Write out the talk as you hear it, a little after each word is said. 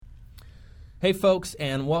Hey folks,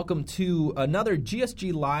 and welcome to another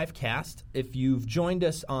GSG Livecast. If you've joined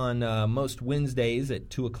us on most Wednesdays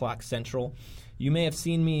at 2 o'clock Central, you may have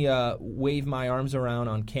seen me wave my arms around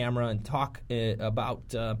on camera and talk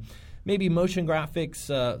about maybe motion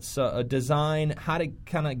graphics, design, how to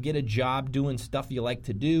kind of get a job doing stuff you like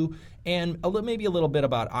to do, and maybe a little bit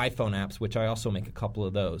about iPhone apps, which I also make a couple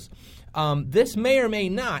of those. This may or may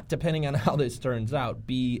not, depending on how this turns out,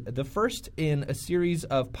 be the first in a series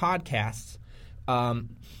of podcasts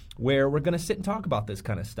where we're going to sit and talk about this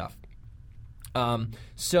kind of stuff.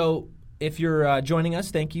 So if you're joining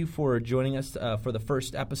us, thank you for joining us for the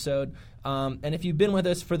first episode. And if you've been with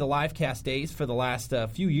us for the Livecast days for the last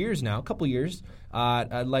few years now, a couple years,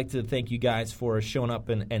 I'd like to thank you guys for showing up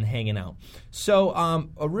and hanging out. So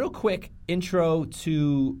a real quick intro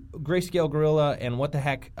to Grayscale Gorilla and what the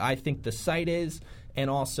heck I think the site is, and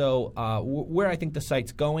also where I think the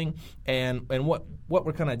site's going, and what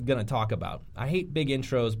we're kind of going to talk about. I hate big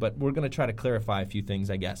intros, but we're going to try to clarify a few things,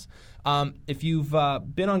 I guess. If you've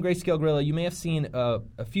been on Grayscale Gorilla, you may have seen a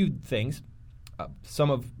few things, some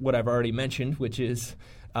of what I've already mentioned, which is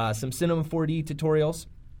some Cinema 4D tutorials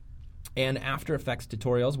and After Effects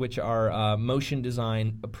tutorials, which are motion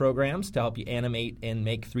design programs to help you animate and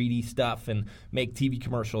make 3D stuff and make TV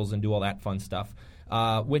commercials and do all that fun stuff.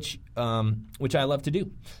 Which I love to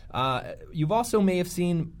do. You've also may have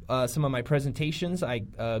seen some of my presentations. I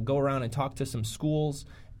go around and talk to some schools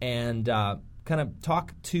and kind of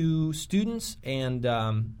talk to students and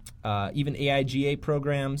even AIGA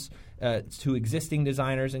programs to existing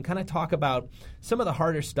designers, and kind of talk about some of the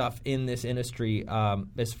harder stuff in this industry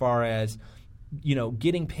as far as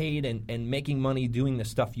getting paid and making money doing the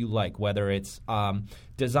stuff you like, whether it's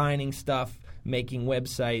designing stuff, making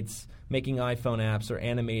websites, making iPhone apps, or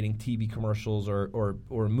animating TV commercials, or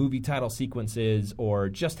movie title sequences, or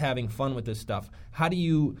just having fun with this stuff. How do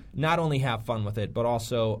you not only have fun with it, but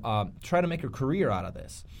also try to make a career out of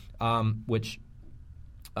this, which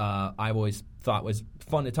I've always thought was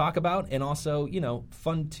fun to talk about, and also,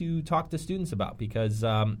 fun to talk to students about, because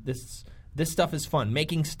this stuff is fun.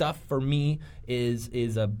 Making stuff for me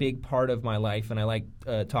is a big part of my life, and I like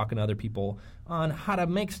talking to other people on how to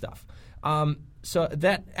make stuff. So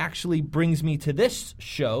that actually brings me to this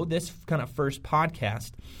show, this kind of first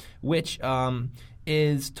podcast, which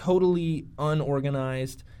is totally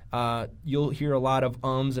unorganized. You'll hear a lot of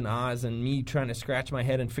ums and ahs and me trying to scratch my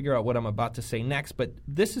head and figure out what I'm about to say next. But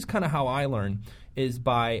this is kind of how I learn, is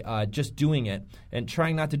by just doing it and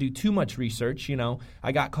trying not to do too much research.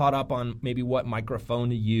 I got caught up on maybe what microphone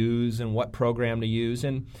to use and what program to use.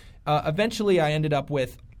 And eventually I ended up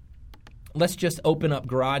with, let's just open up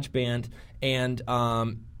GarageBand and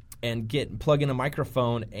plug in a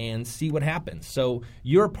microphone and see what happens. So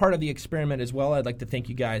you're part of the experiment as well. I'd like to thank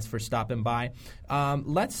you guys for stopping by.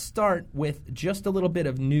 Let's start with just a little bit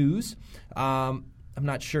of news. I'm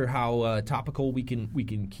not sure how topical we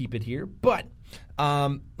can keep it here, but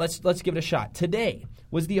let's give it a shot. Today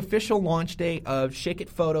was the official launch day of Shake It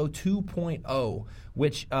Photo 2.0,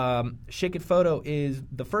 which Shake It Photo is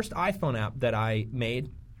the first iPhone app that I made.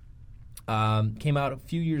 Came out a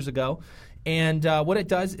few years ago. And what it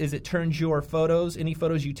does is it turns your photos, any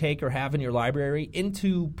photos you take or have in your library,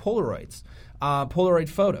 into Polaroids, Polaroid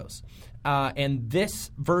photos. And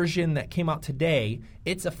this version that came out today,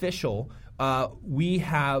 it's official. We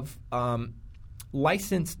have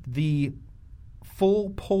licensed the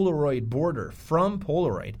full Polaroid border from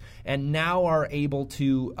Polaroid, and now are able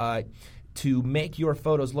to make your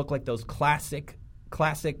photos look like those classic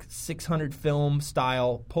 600 film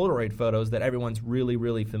style Polaroid photos that everyone's really,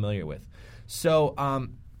 really familiar with. So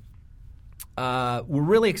we're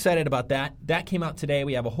really excited about that. That came out today.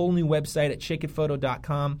 We have a whole new website at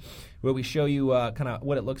shakeitphoto.com where we show you kind of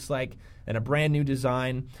what it looks like, and a brand new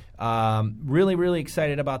design. Really, really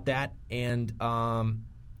excited about that. And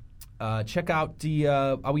check out we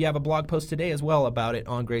have a blog post today as well about it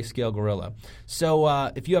on Grayscale Gorilla.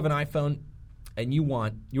 So if you have an iPhone and you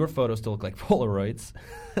want your photos to look like Polaroids,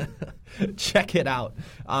 check it out.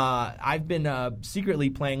 I've been secretly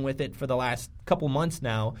playing with it for the last couple months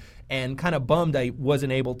now, and kind of bummed I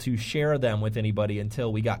wasn't able to share them with anybody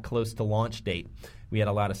until we got close to launch date. We had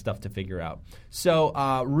a lot of stuff to figure out.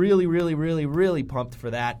 So really, really, really, really pumped for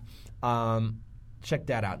that. Check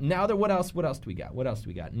that out. Now, what else do we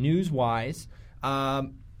got? News-wise,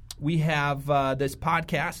 we have this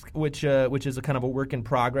podcast, which is a kind of a work in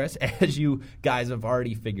progress, as you guys have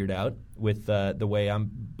already figured out with the way I'm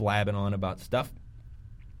blabbing on about stuff.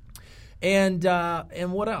 And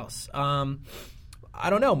what else? I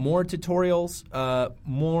don't know. More tutorials,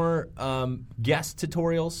 more guest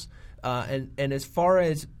tutorials, and as far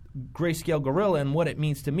as Grayscale Gorilla and what it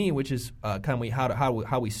means to me, which is kind of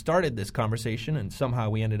how we started this conversation, and somehow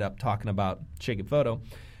we ended up talking about Shake It Photo.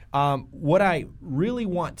 What I really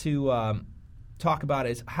want to talk about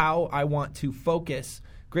is how I want to focus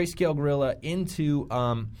Grayscale Gorilla into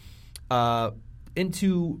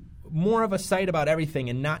more of a site about everything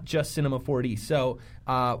and not just Cinema 4D. So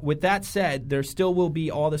with that said, there still will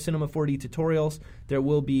be all the Cinema 4D tutorials. There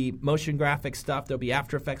will be motion graphics stuff. There'll be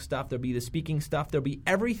After Effects stuff. There'll be the speaking stuff. There'll be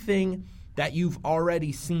everything that you've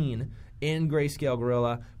already seen in Grayscale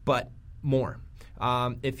Gorilla, but more.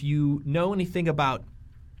 If you know anything about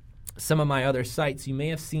some of my other sites, you may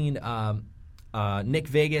have seen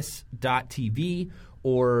nickvegas.tv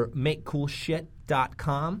or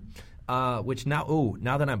makecoolshit.com. Which now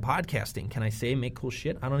that I'm podcasting, can I say make cool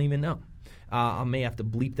shit? I don't even know. I may have to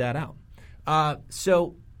bleep that out.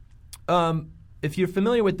 So if you're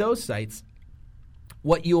familiar with those sites,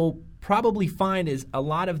 what you'll probably find is a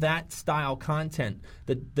lot of that style content,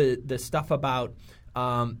 the stuff about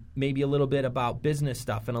maybe a little bit about business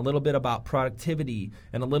stuff and a little bit about productivity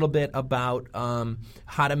and a little bit about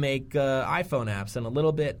how to make iPhone apps and a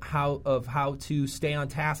little bit how to stay on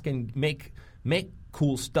task and make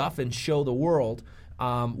cool stuff and show the world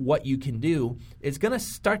what you can do. It's going to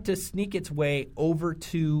start to sneak its way over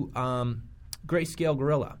to Grayscale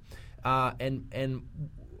Gorilla. And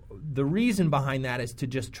the reason behind that is to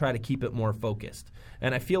just try to keep it more focused.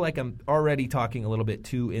 And I feel like I'm already talking a little bit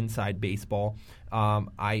too inside baseball.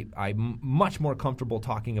 I'm much more comfortable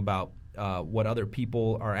talking about what other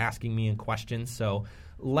people are asking me in questions. So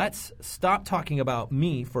let's stop talking about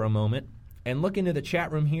me for a moment and look into the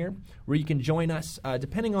chat room here where you can join us.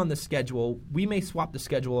 Depending on the schedule, we may swap the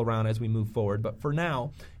schedule around as we move forward. But for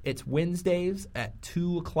now, it's Wednesdays at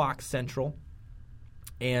 2 o'clock Central.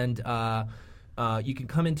 And you can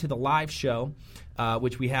come into the live show,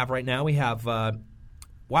 which we have right now. We have,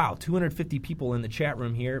 250 people in the chat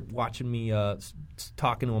room here watching me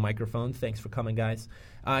talking to a microphone. Thanks for coming, guys.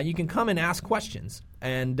 You can come and ask questions,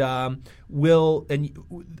 and the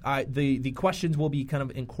questions will be kind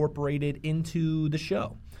of incorporated into the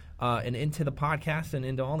show and into the podcast and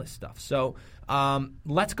into all this stuff. So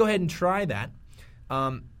let's go ahead and try that.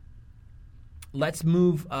 Let's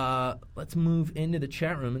move into the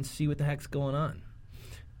chat room and see what the heck's going on.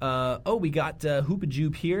 We got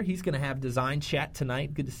Hoopajoop here. He's going to have design chat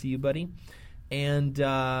tonight. Good to see you, buddy. And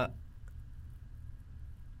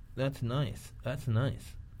that's nice. That's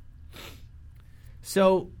nice.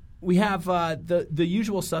 So we have the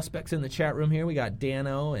usual suspects in the chat room here. We got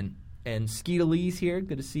Dano and Skeeta Lee's here.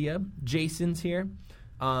 Good to see you. Jason's here.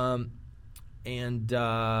 And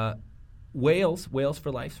Wales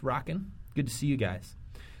for Life's rocking. Good to see you guys.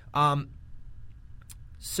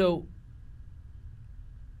 So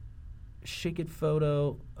Shake It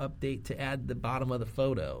Photo update to add the bottom of the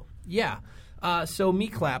photo. Yeah. So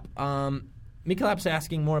Meeclap's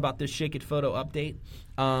asking more about this Shake It Photo update.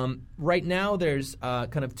 Right now there's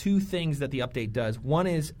kind of two things that the update does. One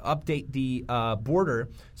is update the border.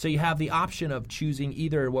 So you have the option of choosing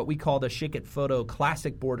either what we call the Shake It Photo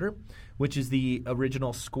Classic border, which is the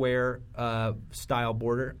original square style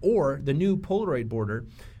border, or the new Polaroid border,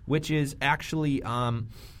 which is actually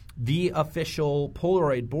the official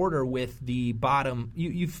Polaroid border with the bottom.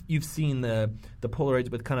 You've seen the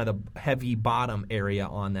Polaroids with kind of the heavy bottom area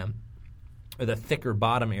on them, or the thicker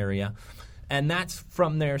bottom area, and that's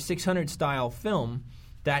from their 600 style film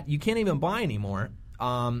that you can't even buy anymore.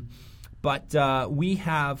 But we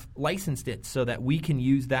have licensed it so that we can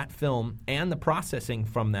use that film and the processing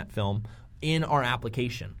from that film in our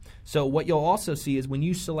application. So what you'll also see is when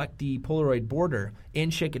you select the Polaroid border in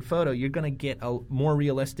Shake It Photo, you're going to get a more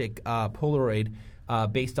realistic Polaroid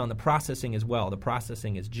based on the processing as well. The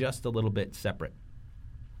processing is just a little bit separate.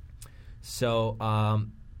 So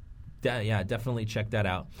definitely check that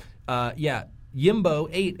out. Yimbo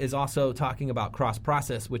 8 is also talking about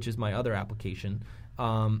cross-process, which is my other application.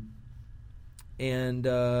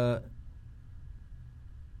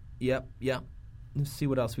 Let's see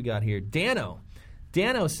what else we got here. Dano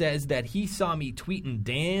says that he saw me tweeting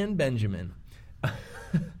Dan Benjamin.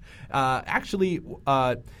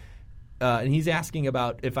 And he's asking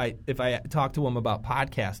about if I talked to him about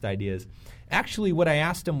podcast ideas. Actually, what I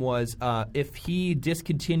asked him was if he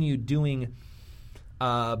discontinued doing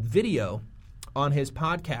video on his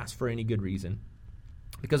podcast for any good reason.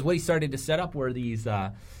 Because what he started to set up were these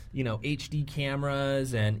HD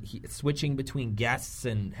cameras and switching between guests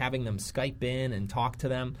and having them Skype in and talk to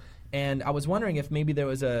them. And I was wondering if maybe there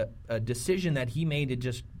was a decision that he made to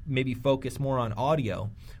just maybe focus more on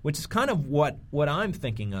audio, which is kind of what I'm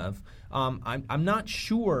thinking of. I'm not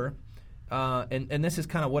sure and this is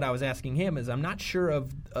kind of what I was asking him, is I'm not sure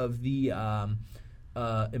of the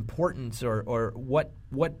importance or what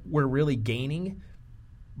we're really gaining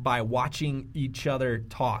by watching each other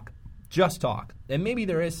talk, just talk. And maybe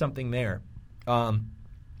there is something there.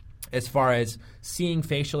 As far as seeing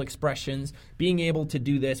facial expressions, being able to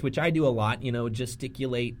do this, which I do a lot,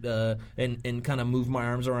 gesticulate and kind of move my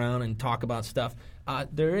arms around and talk about stuff.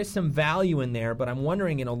 There is some value in there, but I'm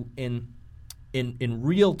wondering in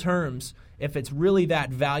real terms if it's really that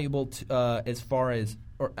valuable as far as,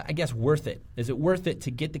 or I guess worth it. Is it worth it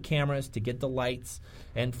to get the cameras, to get the lights,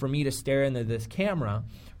 and for me to stare into this camera,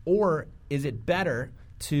 or is it better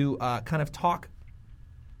to kind of talk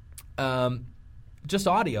just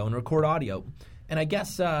audio and record audio? And I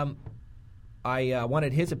guess I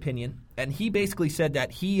wanted his opinion, and he basically said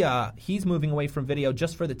that he's moving away from video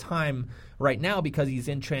just for the time right now because he's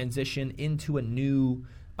in transition into a new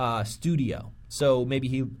studio. So maybe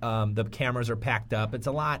the cameras are packed up. It's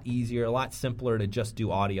a lot easier, a lot simpler to just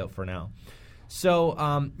do audio for now.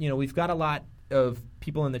 So we've got a lot of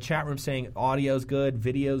people in the chat room saying audio's good,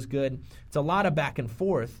 video's good. It's a lot of back and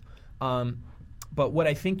forth. But what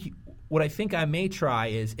I think I may try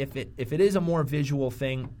is if it is a more visual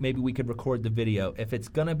thing, maybe we could record the video. If it's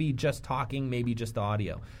going to be just talking, maybe just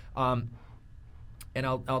audio. And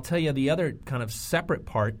I'll tell you the other kind of separate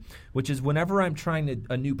part, which is whenever I'm trying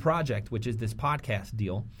a new project, which is this podcast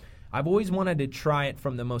deal, I've always wanted to try it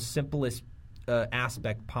from the most simplest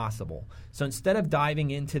aspect possible. So instead of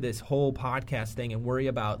diving into this whole podcast thing and worry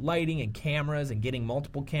about lighting and cameras and getting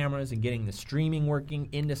multiple cameras and getting the streaming working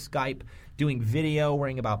into Skype, doing video,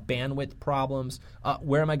 worrying about bandwidth problems,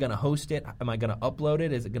 where am I going to host it? Am I going to upload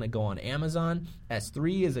it? Is it going to go on Amazon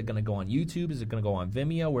S3? Is it going to go on YouTube? Is it going to go on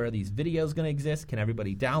Vimeo? Where are these videos going to exist? Can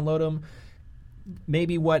everybody download them?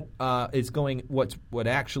 Maybe what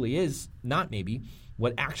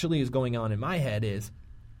actually is going on in my head is,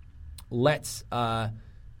 let's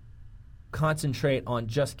concentrate on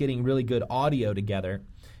just getting really good audio together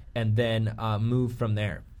and then move from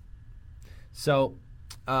there. So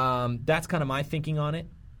that's kind of my thinking on it.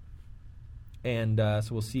 And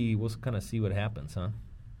so we'll kind of see what happens, huh?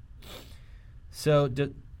 So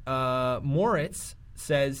Moritz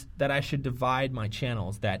says that I should divide my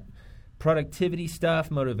channels, that productivity stuff,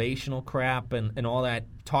 motivational crap, and all that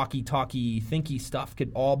talky, thinky stuff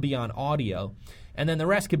could all be on audio. And then the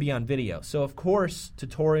rest could be on video. So, of course,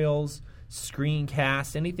 tutorials,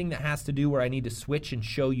 screencasts, anything that has to do where I need to switch and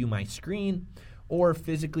show you my screen or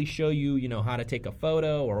physically show you, how to take a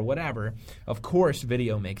photo or whatever, of course,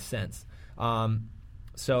 video makes sense.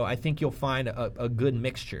 So I think you'll find a good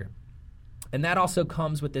mixture. And that also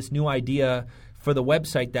comes with this new idea for the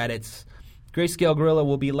website that it's Grayscale Gorilla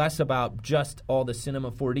will be less about just all the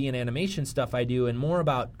Cinema 4D and animation stuff I do and more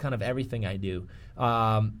about kind of everything I do.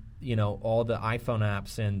 All the iPhone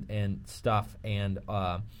apps and stuff and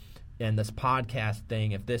this podcast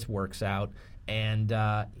thing, if this works out, and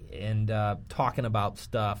talking about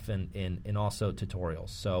stuff and also tutorials.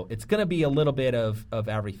 So it's going to be a little bit of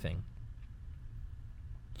everything.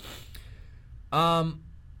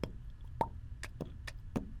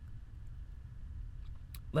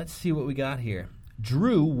 Let's see what we got here.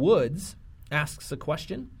 Drew Woods asks a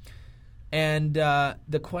question, and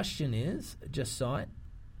the question is, just saw it.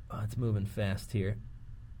 Oh, it's moving fast here.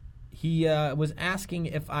 He was asking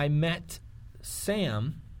if I met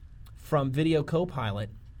Sam from Video Copilot.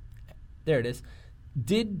 There it is.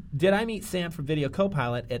 Did I meet Sam from Video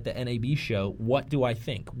Copilot at the NAB show? What do I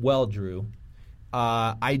think? Well, Drew,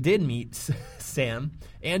 I did meet Sam.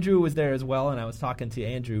 Andrew was there as well, and I was talking to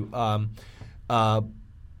Andrew.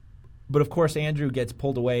 But, of course, Andrew gets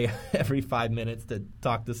pulled away every 5 minutes to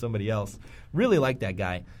talk to somebody else. Really like that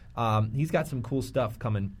guy. He's got some cool stuff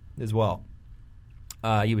coming as well.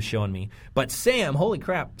 He was showing me. But Sam, holy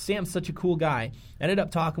crap, Sam's such a cool guy. Ended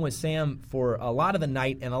up talking with Sam for a lot of the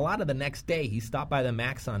night and a lot of the next day. He stopped by the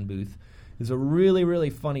Maxon booth. He's a really, really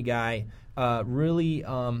funny guy, really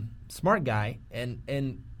smart guy,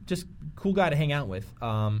 and just cool guy to hang out with.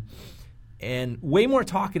 And way more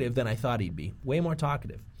talkative than I thought he'd be. Way more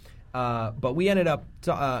talkative. But we ended up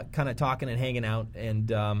kind of talking and hanging out,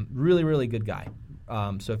 and really, really good guy.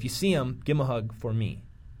 So if you see him, give him a hug for me.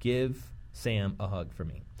 Give Sam a hug for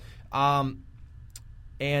me.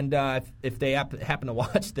 And if they happen to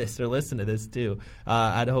watch this or listen to this too,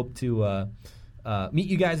 I'd hope to meet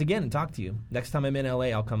you guys again and talk to you. Next time I'm in LA,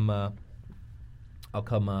 I'll come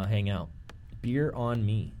hang out. Beer on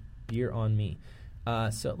me. Beer on me.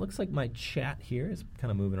 So it looks like my chat here is kind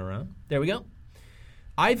of moving around. There we go.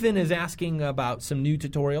 Ivan is asking about some new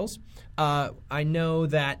tutorials. I know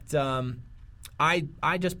that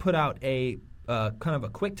I just put out a kind of a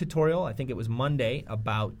quick tutorial. I think it was Monday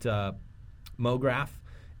about MoGraph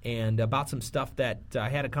and about some stuff that I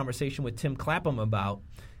had a conversation with Tim Clapham about,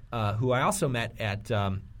 who I also met at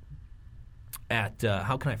how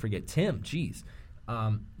can I forget Tim? Jeez.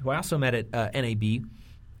 Who I also met at NAB,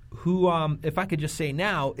 who, if I could just say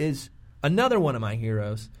now, is another one of my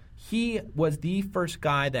heroes. He was the first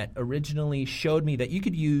guy that originally showed me that you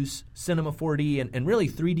could use Cinema 4D and really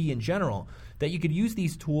 3D in general, that you could use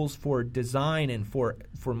these tools for design and for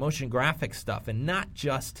motion graphics stuff, and not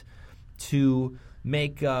just to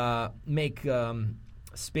make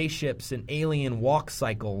spaceships and alien walk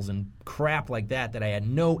cycles and crap like that I had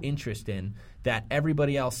no interest in, that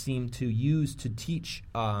everybody else seemed to use to teach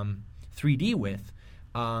 3D with.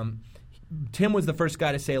 Tim was the first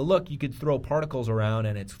guy to say, look, you could throw particles around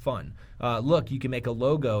and it's fun. Look, you can make a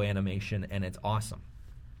logo animation and it's awesome.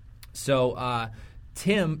 So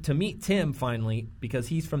to meet Tim finally, because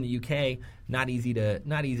he's from the UK, not easy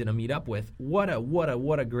to meet up with. What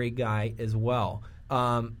a great guy as well.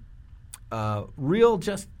 Real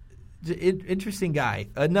just interesting guy.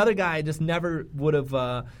 Another guy I just never would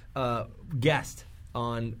have guessed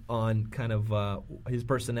on kind of his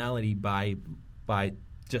personality by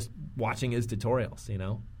just watching his tutorials.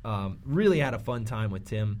 Really had a fun time with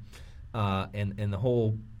Tim, and the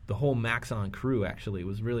whole Maxon crew. Actually, it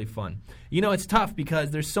was really fun. It's tough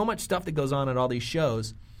because there's so much stuff that goes on at all these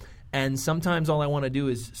shows, and sometimes all I want to do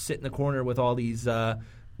is sit in the corner with all these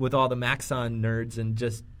with all the Maxon nerds and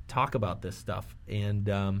just talk about this stuff. And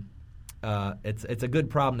it's a good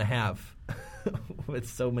problem to have with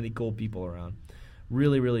so many cool people around.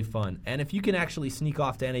 Really, really fun. And if you can actually sneak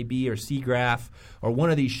off to NAB or SIGGRAPH or one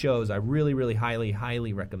of these shows, I really, really highly,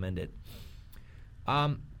 highly recommend it.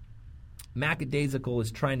 Macadaisical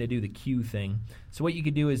is trying to do the Q thing. So what you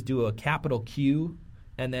could do is do a capital Q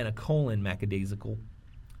and then a colon Macadaisical.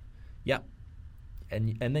 Yep.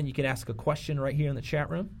 And then you can ask a question right here in the chat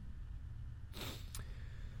room.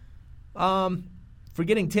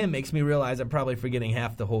 Forgetting Tim makes me realize I'm probably forgetting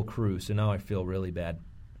half the whole crew, so now I feel really bad.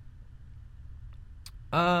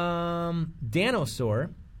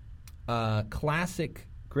 Danosaur, classic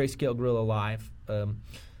Grayscale Gorilla Live kind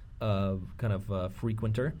of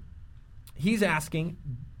frequenter. He's asking,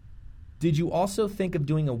 did you also think of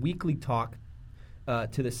doing a weekly talk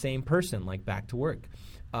to the same person, like Back to Work?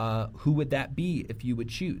 Who would that be if you would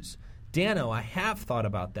choose? Dano, I have thought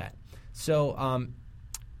about that. So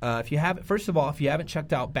if you haven't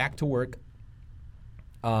checked out Back to Work,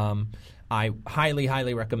 I highly,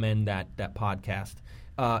 highly recommend that podcast.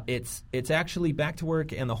 It's actually Back to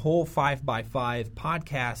Work and the whole 5x5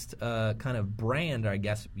 podcast kind of brand, I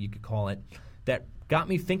guess you could call it, that got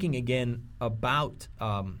me thinking again about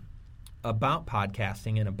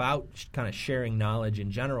podcasting and about kind of sharing knowledge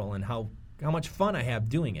in general and how much fun I have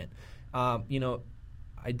doing it.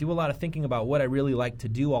 I do a lot of thinking about what I really like to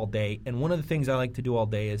do all day, and one of the things I like to do all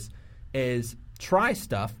day is try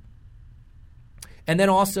stuff and then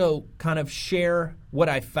also kind of share what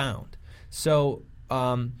I found. So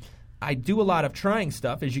I do a lot of trying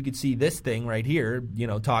stuff. As you can see, this thing right here,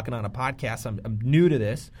 talking on a podcast, I'm new to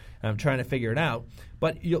this, and I'm trying to figure it out.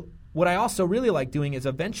 But what I also really like doing is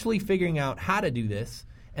eventually figuring out how to do this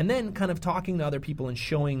and then kind of talking to other people and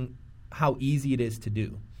showing how easy it is to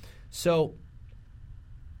do. So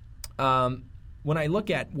when I look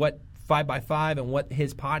at what 5x5 and what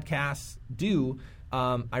his podcasts do,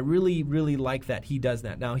 I really, really like that he does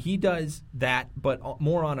that. Now, he does that, but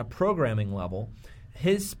more on a programming level.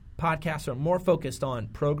 His podcasts are more focused on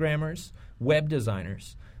programmers, web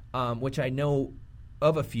designers, which I know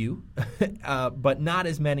of a few, but not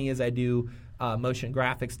as many as I do motion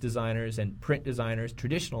graphics designers and print designers,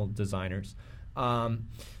 traditional designers.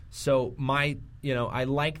 So I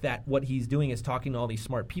like that what he's doing is talking to all these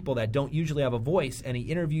smart people that don't usually have a voice, and he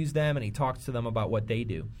interviews them and he talks to them about what they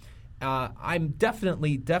do. I'm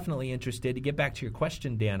definitely interested, to get back to your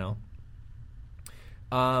question, Dano,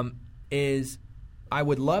 is I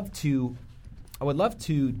would love to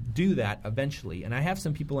do that eventually, and I have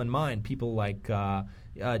some people in mind, people like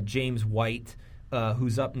James White,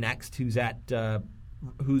 who's up next,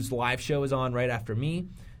 whose live show is on right after me.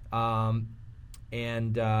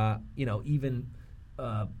 And even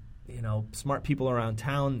smart people around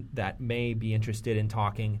town that may be interested in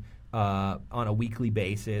talking on a weekly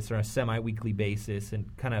basis or a semi-weekly basis,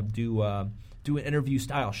 and kind of do an interview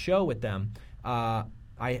style show with them. I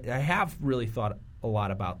have really thought a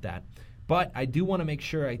lot about that, but I do want to make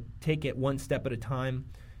sure I take it one step at a time.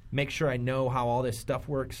 Make sure I know how all this stuff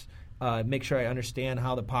works. Make sure I understand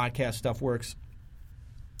how the podcast stuff works.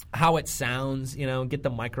 How it sounds, get the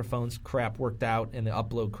microphones crap worked out and the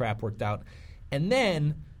upload crap worked out. And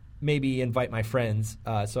then maybe invite my friends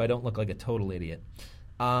so I don't look like a total idiot.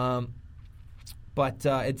 But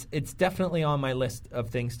it's definitely on my list of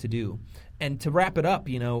things to do. And to wrap it up,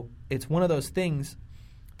 it's one of those things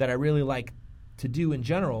that I really like to do in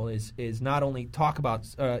general is not only talk about,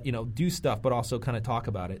 do stuff, but also kind of talk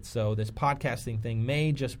about it. So this podcasting thing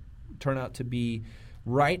may just turn out to be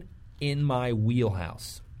right in my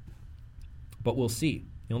wheelhouse. But we'll see.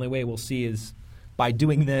 The only way we'll see is by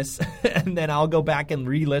doing this, and then I'll go back and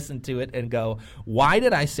re-listen to it and go, why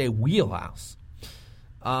did I say wheelhouse?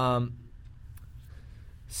 And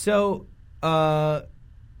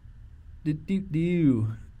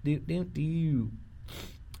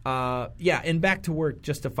back to work,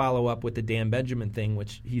 just to follow up with the Dan Benjamin thing,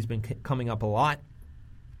 which he's been coming up a lot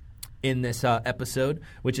in this episode,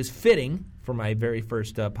 which is fitting for my very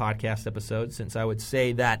first podcast episode, since I would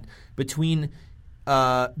say that between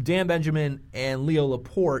Dan Benjamin and Leo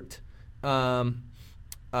Laporte,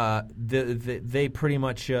 they pretty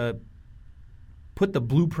much put the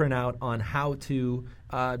blueprint out on how to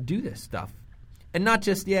do this stuff. And not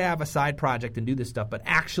just, have a side project and do this stuff, but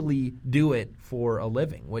actually do it for a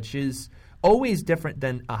living, which is always different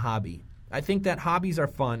than a hobby. I think that hobbies are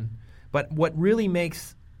fun, but what really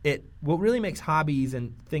makes hobbies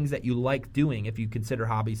and things that you like doing, if you consider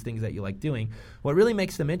hobbies things that you like doing, what really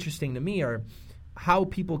makes them interesting to me are how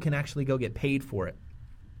people can actually go get paid for it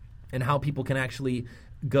and how people can actually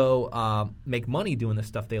go make money doing the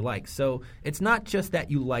stuff they like. So it's not just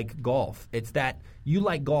that you like golf. It's that you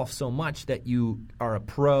like golf so much that you are a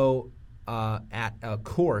pro at a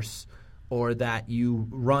course, or that you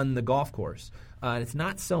run the golf course. It's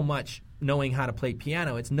not so much knowing how to play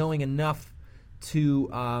piano. It's knowing enough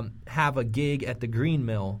to have a gig at the Green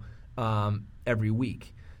Mill every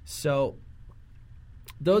week. So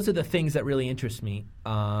those are the things that really interest me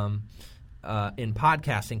in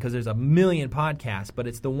podcasting, because there's a million podcasts, but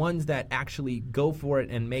it's the ones that actually go for it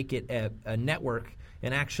and make it a network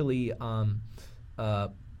and actually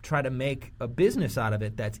try to make a business out of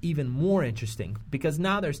it that's even more interesting, because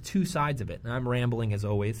now there's two sides of it. And I'm rambling as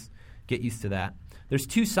always. Get used to that. There's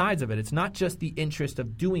two sides of it. It's not just the interest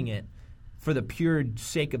of doing it for the pure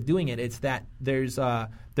sake of doing it. It's that there's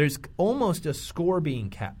almost a score being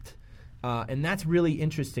kept. And that's really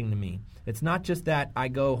interesting to me. It's not just that I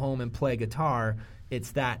go home and play guitar.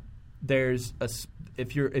 It's that there's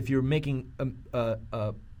if you're making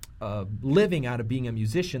a living out of being a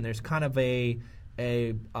musician, there's kind of a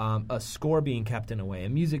score being kept in a way.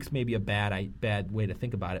 And music's maybe a bad way to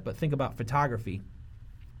think about it, but think about photography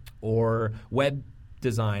or web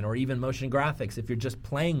design or even motion graphics. If you're just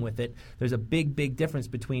playing with it, there's a big difference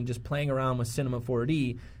between just playing around with Cinema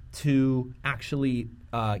 4D to actually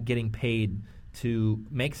getting paid to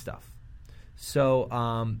make stuff. So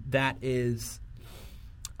that's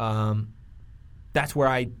where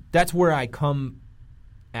I come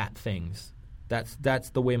at things. That's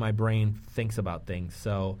the way my brain thinks about things.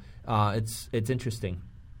 So it's interesting.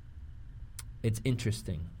 It's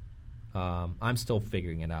interesting. I'm still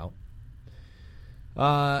figuring it out.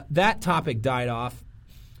 That topic died off.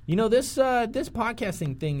 This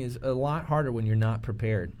podcasting thing is a lot harder when you're not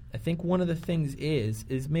prepared. I think one of the things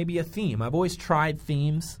is maybe a theme. I've always tried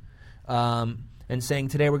themes and saying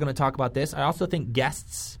today we're going to talk about this. I also think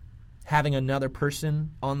guests, having another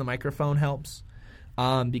person on the microphone helps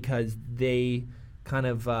because they kind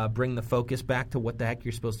of bring the focus back to what the heck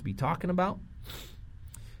you're supposed to be talking about.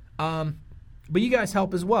 But you guys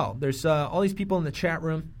help as well. There's all these people in the chat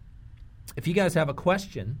room. If you guys have a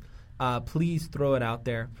question, please throw it out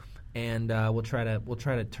there, and we'll try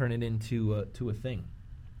to turn it into a thing.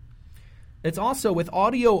 It's also with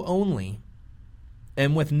audio only,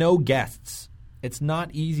 and with no guests. It's not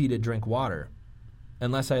easy to drink water,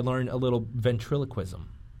 unless I learn a little ventriloquism,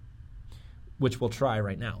 which we'll try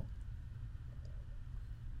right now.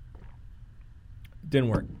 Didn't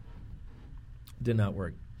work. Did not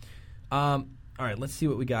work. All right, let's see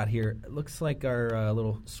what we got here. It looks like our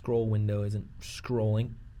little scroll window isn't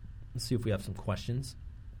scrolling. Let's see if we have some questions.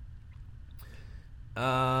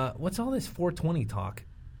 What's all this 420 talk?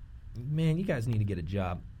 Man, you guys need to get a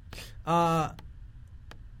job.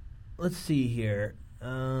 Let's see here.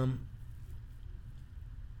 Man,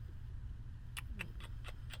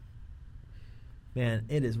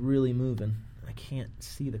 it is really moving. I can't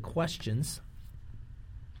see the questions.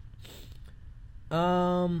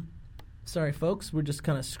 Sorry, folks. We're just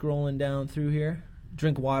kind of scrolling down through here.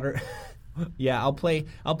 Drink water. Yeah, I'll play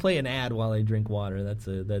an ad while I drink water. That's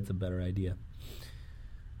a better idea.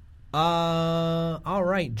 All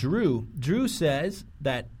right, Drew. Drew says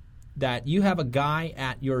that that you have a guy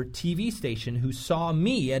at your TV station who saw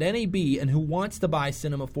me at NAB and who wants to buy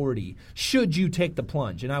Cinema 4D. Should you take the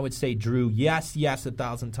plunge? And I would say, Drew, yes,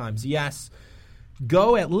 1,000 times yes.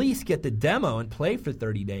 Go at least get the demo and play for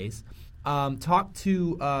 30 days. Talk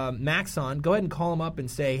to Maxon. Go ahead and call him up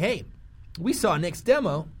and say, hey, we saw Nick's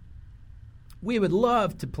demo. We would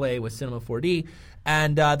love to play with Cinema 4D.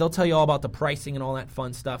 And they'll tell you all about the pricing and all that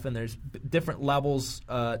fun stuff. And there's different levels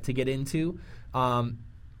to get into.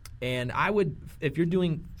 And I would, if you're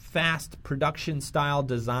doing fast production style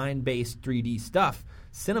design-based 3D stuff,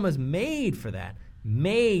 Cinema's made for that.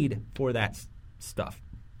 Made for that stuff.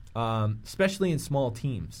 Especially in small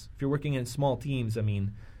teams. If you're working in small teams, I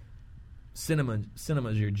mean,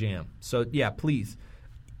 Cinema's your jam. So, yeah, please.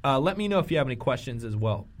 Let me know if you have any questions as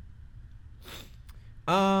well.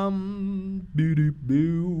 Here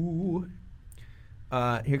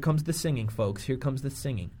comes the singing, folks. Here comes the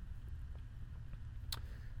singing.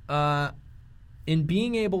 In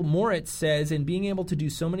being able, Moritz says, in being able to do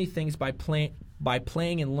so many things by playing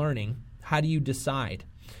and learning, how do you decide?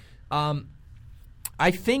 I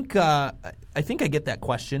think I get that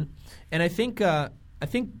question, and I think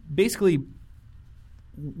basically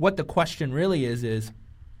what the question really is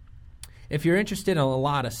if you're interested in a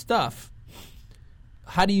lot of stuff,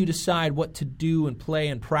 how do you decide what to do and play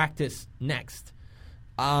and practice next?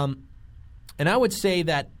 And I would say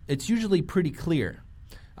that it's usually pretty clear.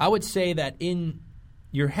 I would say that in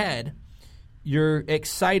your head, you're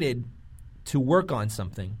excited to work on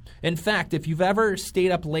something. In fact, if you've ever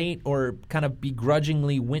stayed up late or kind of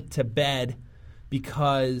begrudgingly went to bed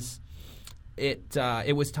because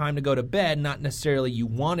it was time to go to bed, not necessarily you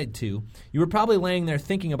wanted to, you were probably laying there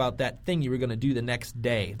thinking about that thing you were going to do the next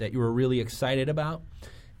day that you were really excited about.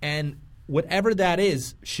 And whatever that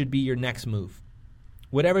is should be your next move.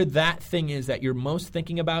 Whatever that thing is that you're most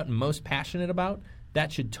thinking about and most passionate about,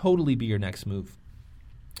 that should totally be your next move.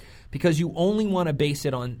 Because you only want to base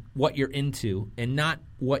it on what you're into and not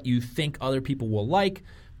what you think other people will like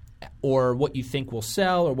or what you think will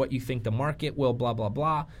sell or what you think the market will, blah, blah,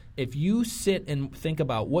 blah. If you sit and think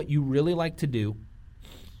about what you really like to do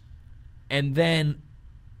and then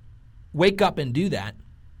wake up and do that,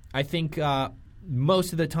 I think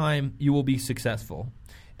most of the time you will be successful.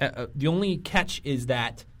 The only catch is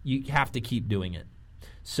that you have to keep doing it.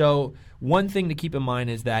 So one thing to keep in mind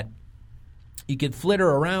is that you can flitter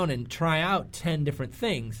around and try out 10 different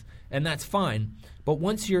things, and that's fine. But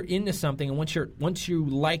once you're into something and once you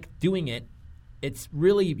like doing it, it's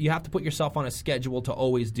really you have to put yourself on a schedule to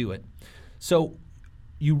always do it. So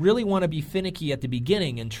you really want to be finicky at the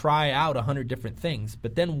beginning and try out 100 different things.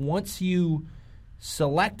 But then once you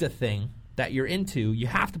select a thing that you're into, you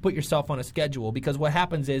have to put yourself on a schedule, because what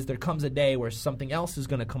happens is there comes a day where something else is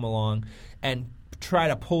going to come along and try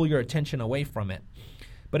to pull your attention away from it.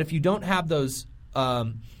 But if you don't have those,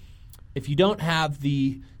 if you don't have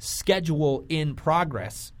the schedule in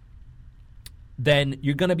progress, then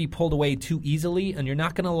you're going to be pulled away too easily, and you're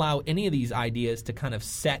not going to allow any of these ideas to kind of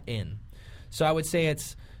set in. So I would say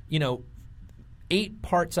it's, 8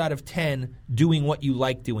 parts out of 10 doing what you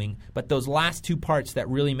like doing, but those last 2 parts that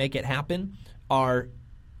really make it happen are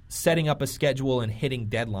setting up a schedule and hitting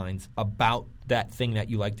deadlines about that thing that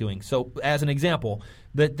you like doing. So as an example,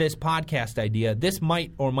 this podcast idea, this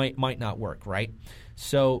might or might not work, right?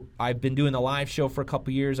 So I've been doing the live show for a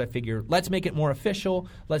couple years. I figure let's make it more official.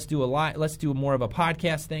 Let's do more of a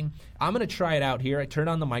podcast thing. I'm going to try it out here. I turn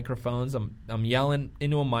on the microphones. I'm yelling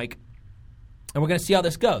into a mic, and we're going to see how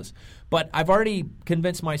this goes. But I've already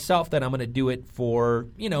convinced myself that I'm going to do it for,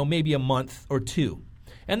 maybe a month or 2.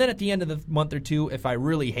 And then at the end of the month or 2, if I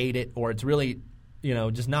really hate it, or it's really,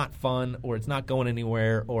 just not fun, or it's not going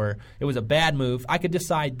anywhere, or it was a bad move, I could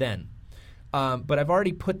decide then. But I've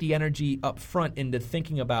already put the energy up front into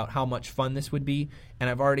thinking about how much fun this would be, and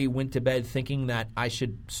I've already went to bed thinking that I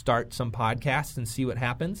should start some podcasts and see what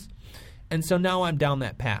happens. And so now I'm down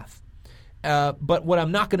that path. But what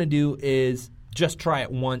I'm not going to do is just try it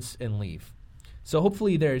once and leave. So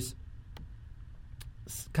hopefully there's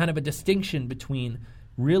kind of a distinction between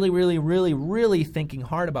really, really, really, really thinking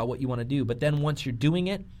hard about what you want to do, but then once you're doing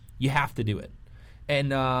it, you have to do it.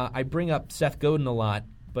 And I bring up Seth Godin a lot,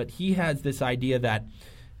 but he has this idea that,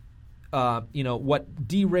 what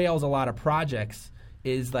derails a lot of projects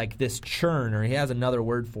is like this churn, or he has another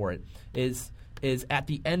word for it, is at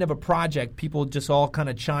the end of a project, people just all kind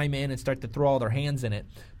of chime in and start to throw all their hands in it.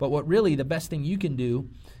 But what really the best thing you can do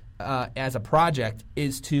as a project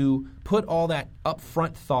is to put all that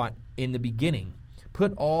upfront thought in the beginning.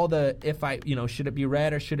 Put all the, should it be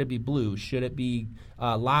red or should it be blue? Should it be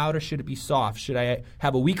loud or should it be soft? Should I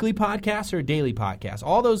have a weekly podcast or a daily podcast?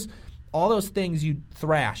 All those all those things you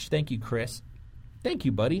thrash. Thank you, Chris. Thank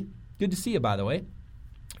you, buddy. Good to see you, by the way.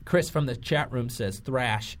 Chris from the chat room says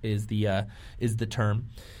thrash is the term.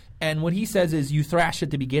 And what he says is you thrash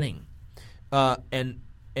at the beginning. And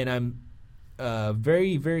I'm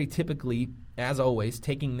very, very typically, as always,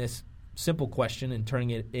 taking this simple question and turning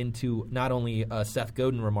it into not only a Seth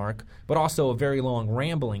Godin remark, but also a very long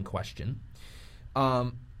rambling question.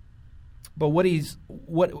 But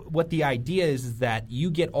what the idea is that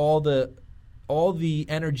you get all the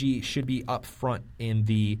energy should be up front in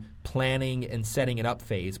the planning and setting it up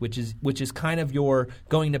phase, which is kind of your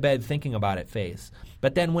going to bed thinking about it phase.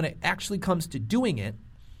 But then when it actually comes to doing it,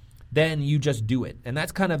 then you just do it. And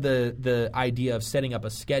that's kind of the idea of setting up a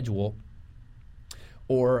schedule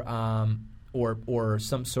or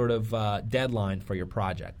some sort of deadline for your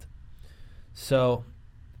project. So,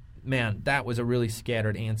 man, that was a really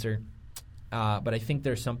scattered answer. But I think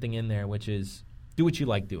there's something in there, which is do what you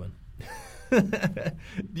like doing.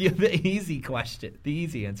 The easy question, the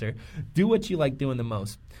easy answer, do what you like doing the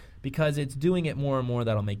most, because it's doing it more and more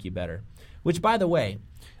that'll make you better. Which, by the way,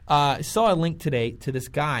 I saw a link today to this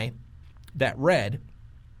guy that read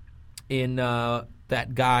in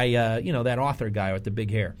that guy, that author guy with the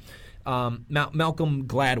big hair, Malcolm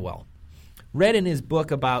Gladwell. Read in his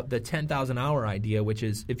book about the 10,000 hour idea, which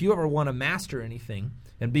is if you ever want to master anything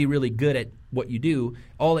and be really good at what you do,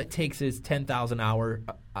 all it takes is 10,000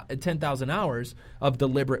 hours of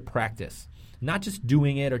deliberate practice. Not just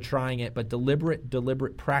doing it or trying it, but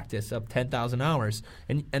deliberate practice of 10,000 hours.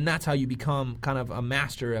 And that's how you become kind of a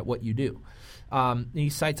master at what you do. He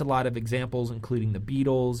cites a lot of examples, including the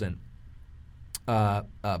Beatles and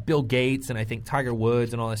Bill Gates and I think Tiger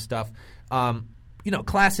Woods and all this stuff.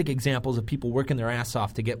 Classic examples of people working their ass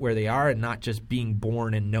off to get where they are and not just being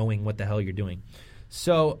born and knowing what the hell you're doing.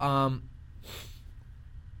 So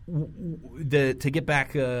to get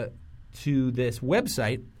back to this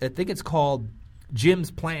website, I think it's called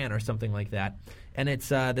Jim's Plan or something like that. And it's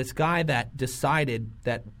this guy that decided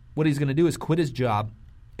that what he's going to do is quit his job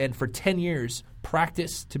and for 10 years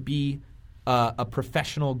practice to be a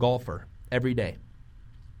professional golfer every day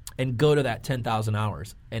and go to that 10,000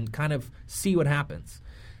 hours and kind of see what happens.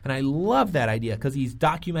 And I love that idea because he's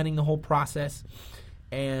documenting the whole process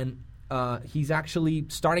and he's actually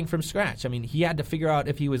starting from scratch. I mean, he had to figure out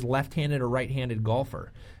if he was left-handed or right-handed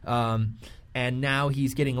golfer. And now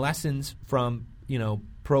he's getting lessons from,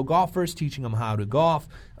 pro golfers, teaching them how to golf.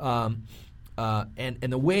 And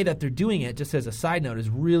the way that they're doing it, just as a side note, is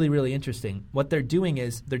really, really interesting. What they're doing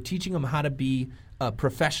is they're teaching them how to be a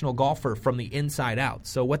professional golfer from the inside out.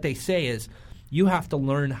 So what they say is you have to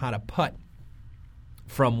learn how to putt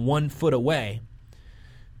from 1 foot away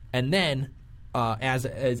and then as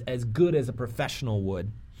good as a professional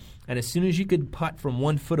would. And as soon as you could putt from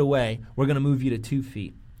 1 foot away, we're going to move you to 2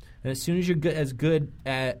 feet. And as soon as you're as good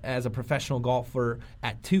as a professional golfer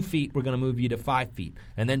at 2 feet, we're going to move you to 5 feet,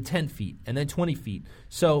 and then 10 feet, and then 20 feet.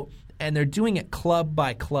 So, and they're doing it club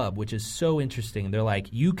by club, which is so interesting. They're like,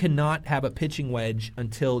 you cannot have a pitching wedge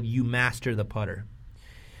until you master the putter.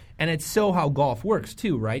 And it's so how golf works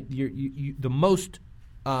too, right? You the most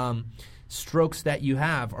strokes that you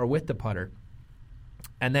have are with the putter.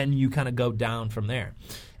 And then you kind of go down from there.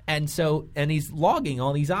 And so, and he's logging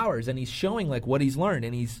all these hours, and he's showing like what he's learned,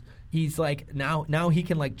 and he's like now he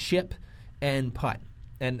can like chip and putt,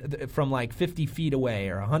 and from like 50 feet away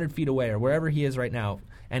or 100 feet away or wherever he is right now,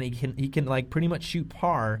 and he can like pretty much shoot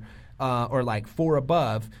par or like 4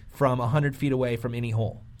 above from 100 feet away from any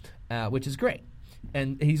hole, which is great,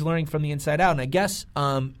 and he's learning from the inside out. And I guess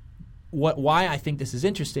why I think this is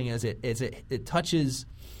interesting is it touches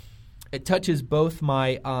both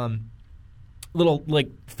my little like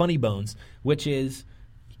funny bones, which is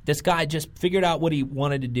this guy just figured out what he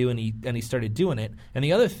wanted to do and he started doing it. And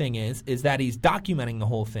the other thing is that he's documenting the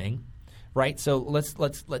whole thing, right? So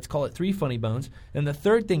let's call it 3 funny bones. And the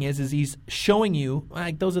third thing is he's showing you,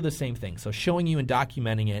 like, those are the same thing. So showing you and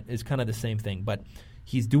documenting it is kind of the same thing, but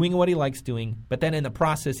he's doing what he likes doing, but then in the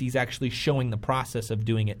process he's actually showing the process of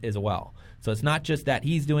doing it as well. So it's not just that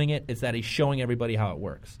he's doing it, it's that he's showing everybody how it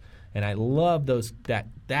works. And I love those.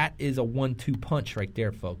 That is a 1-2 punch right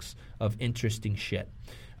there, folks, of interesting shit.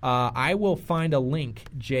 I will find a link.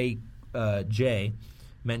 Jay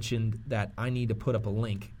mentioned that I need to put up a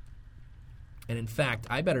link, and in fact,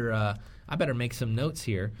 I better make some notes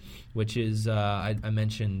here. Which is I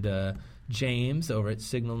mentioned James over at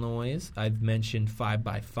Signal Noise. I've mentioned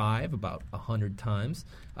 5x5 about 100 times.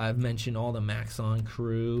 I've mentioned all the Maxon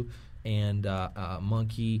crew and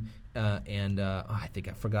Monkey. I think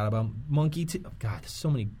I forgot about Monkey too. Oh, God, so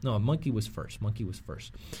many. No, Monkey was first.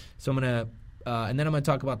 So I'm going to, and then I'm going to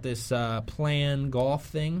talk about this plan golf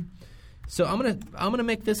thing. So I'm gonna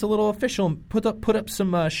make this a little official and put up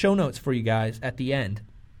some show notes for you guys at the end.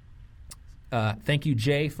 Thank you,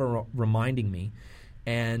 Jay, for reminding me,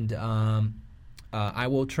 and I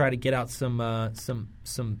will try to get out some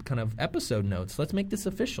kind of episode notes. Let's make this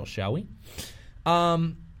official, shall we?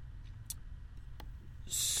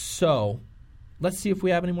 So let's see if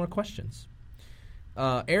we have any more questions.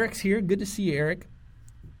 Eric's here. Good to see you, Eric.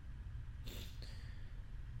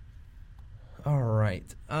 All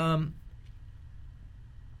right.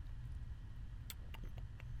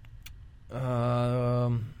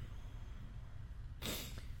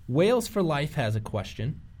 Wales for Life has a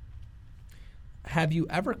question. Have you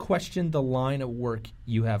ever questioned the line of work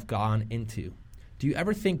you have gone into? Do you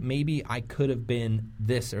ever think maybe I could have been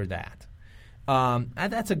this or that?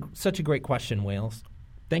 That's such a great question, Wales.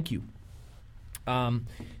 Thank you. And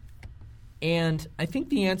I think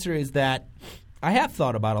the answer is that I have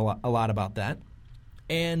thought about a lot about that.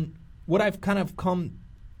 And what I've kind of come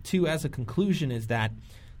to as a conclusion is that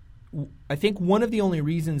I think one of the only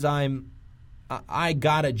reasons I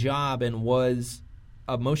got a job and was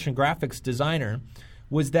a motion graphics designer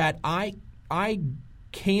was that I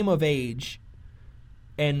came of age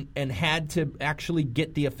and had to actually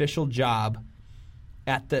get the official job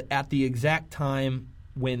at the exact time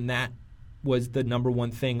when that was the number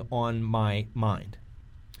one thing on my mind,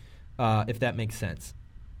 if that makes sense.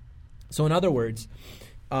 So in other words,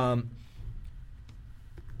 10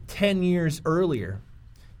 years earlier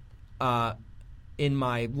in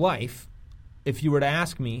my life, if you were to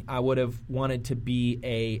ask me, I would have wanted to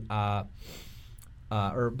be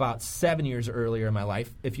or about 7 years earlier in my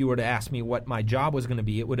life, if you were to ask me what my job was going to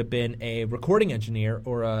be, it would have been a recording engineer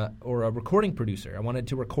or a recording producer. I wanted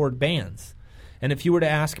to record bands. And if you were to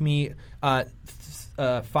ask me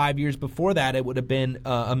 5 years before that, it would have been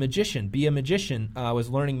a magician, be a magician. I was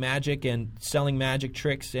learning magic and selling magic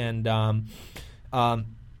tricks and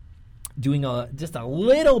doing just a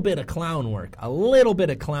little bit of clown work,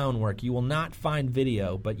 You will not find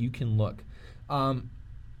video, but you can look.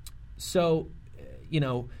 So,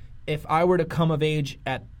 if I were to come of age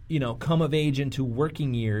into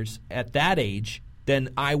working years at that age, then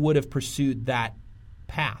I would have pursued that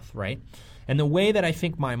path, right? And the way that I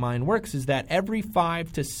think my mind works is that every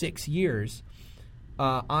 5 to 6 years,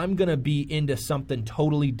 I'm going to be into something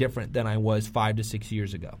totally different than I was 5 to 6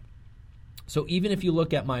 years ago. So even if you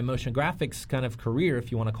look at my motion graphics kind of career,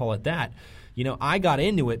 if you want to call it that, I got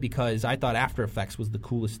into it because I thought After Effects was the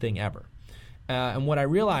coolest thing ever. And what I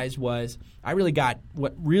realized was I really got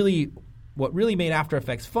what really made After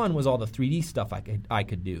Effects fun was all the 3D stuff I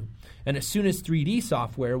could do. And as soon as 3D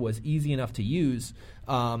software was easy enough to use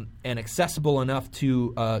and accessible enough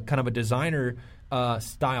to kind of a designer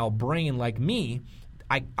style brain like me,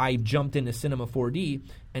 I jumped into Cinema 4D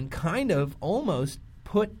and kind of almost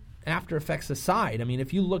put After Effects aside. I mean,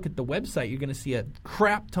 if you look at the website, you're going to see a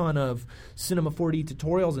crap ton of Cinema 4D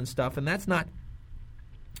tutorials and stuff, and that's not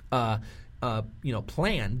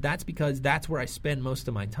planned. That's because that's where I spend most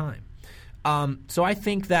of my time. So I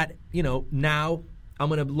think that, now I'm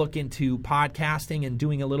going to look into podcasting and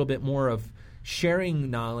doing a little bit more of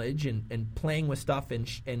sharing knowledge and playing with stuff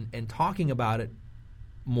and talking about it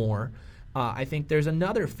more. I think there's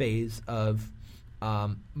another phase of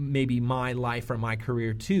maybe my life or my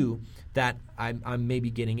career too that I'm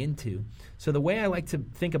maybe getting into. So the way I like to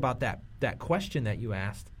think about that question that you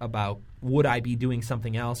asked about would I be doing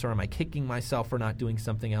something else or am I kicking myself for not doing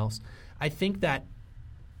something else, I think that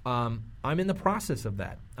I'm in the process of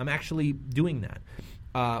that. I'm actually doing that.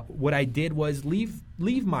 What I did was leave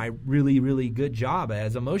my really, really good job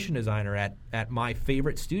as a motion designer at my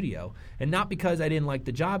favorite studio. And not because I didn't like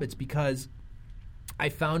the job, it's because I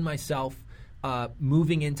found myself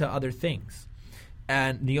moving into other things.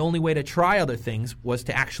 And the only way to try other things was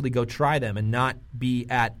to actually go try them and not be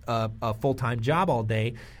at a full-time job all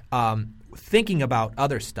day thinking about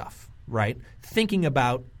other stuff, right? Thinking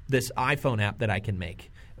about this iPhone app that I can make.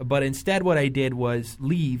 But instead what I did was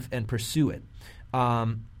leave and pursue it.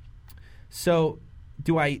 So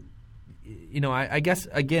do I guess,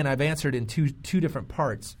 again, I've answered in two different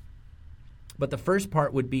parts. But the first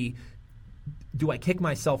part would be, do I kick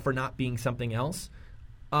myself for not being something else?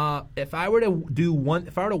 If I were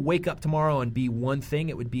to wake up tomorrow and be one thing,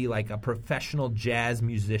 it would be like a professional jazz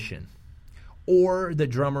musician or the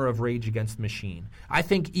drummer of Rage Against the Machine. I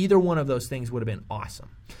think either one of those things would have been awesome.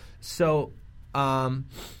 So,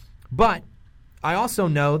 but I also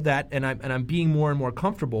know that, and I'm being more and more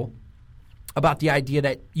comfortable about the idea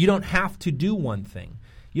that you don't have to do one thing.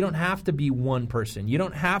 You don't have to be one person. You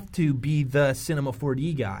don't have to be the Cinema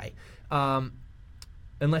 4D guy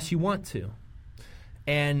unless you want to.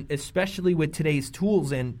 And especially with today's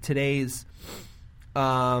tools and today's,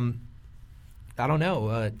 technology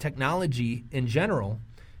in general,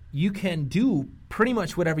 you can do pretty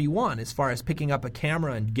much whatever you want as far as picking up a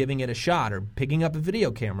camera and giving it a shot, or picking up a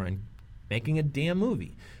video camera and making a damn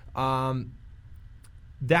movie.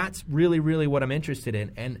 That's really, really what I'm interested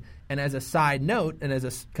in. And as a side note, and as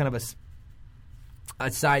a kind of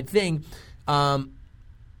a side thing, while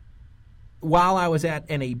I was at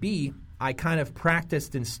NAB, I kind of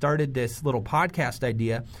practiced and started this little podcast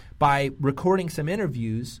idea by recording some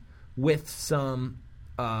interviews with some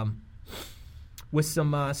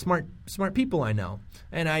smart people I know.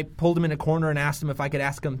 And I pulled them in a corner and asked them if I could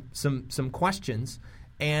ask them some questions.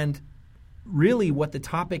 And really what the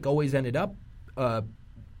topic always ended up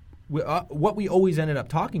what we always ended up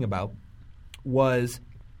talking about was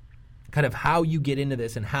kind of how you get into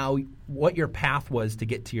this and what your path was to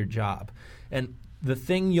get to your job. And the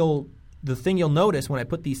thing you'll notice when I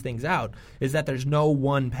put these things out is that there's no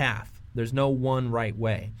one path. There's no one right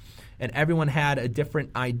way. And everyone had a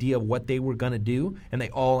different idea of what they were going to do, and they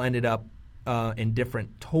all ended up in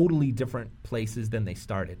totally different places than they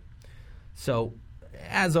started. So,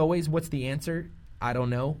 as always, what's the answer? I don't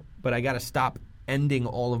know, but I got to stop ending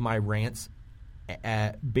all of my rants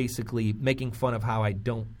at basically making fun of how I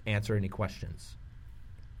don't answer any questions.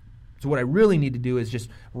 So what I really need to do is just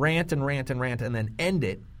rant and rant and rant and then end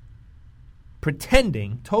it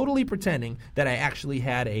totally pretending that I actually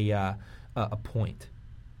had a point.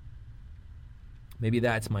 Maybe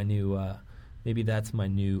that's my new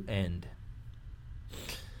end.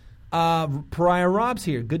 Pariah Rob's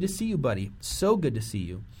here. Good to see you, buddy. So good to see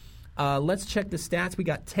you. Let's check the stats. We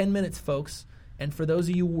got 10 minutes, folks. And for those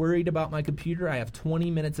of you worried about my computer, I have 20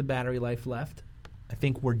 minutes of battery life left. I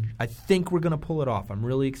think we're going to pull it off. I'm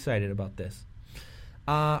really excited about this.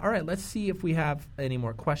 All right, let's see if we have any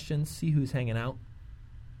more questions. See who's hanging out.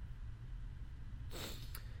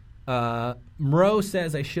 Mro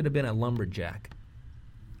says I should have been a lumberjack.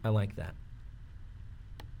 I like that.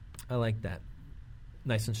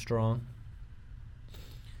 Nice and strong.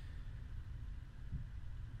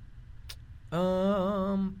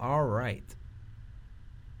 All right.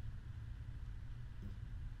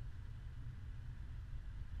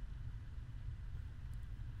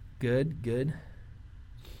 Good.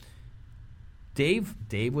 Dave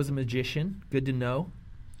was a magician. Good to know.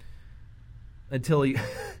 Until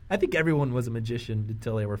I think everyone was a magician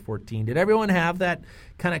until they were 14. Did everyone have that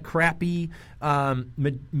kind of crappy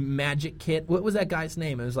magic kit? What was that guy's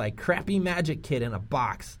name? It was like crappy magic kit in a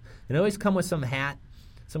box. It always come with some hat,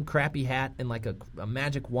 some crappy hat, and like a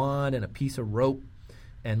magic wand and a piece of rope,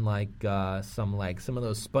 and some of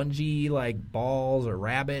those spongy like balls or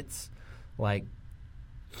rabbits, like.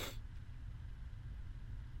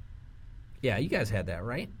 Yeah, you guys had that,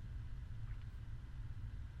 right?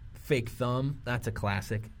 Fake thumb. That's a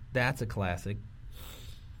classic.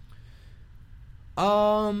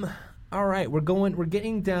 All right, we're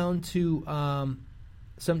getting down to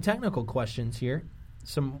some technical questions here.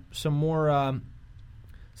 Some more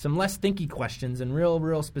some less thinky questions and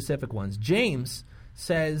real specific ones. James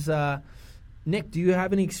says, Nick, do you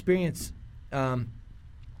have any experience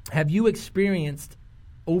have you experienced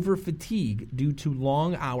over fatigue due to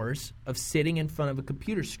long hours of sitting in front of a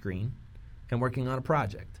computer screen and working on a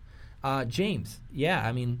project? James, yeah,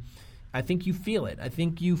 I mean, I think you feel it. I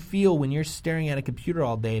think you feel when you're staring at a computer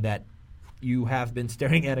all day that you have been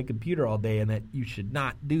staring at a computer all day and that you should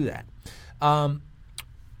not do that.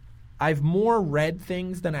 I've more read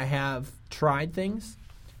things than I have tried things.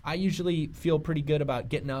 I usually feel pretty good about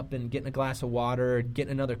getting up and getting a glass of water,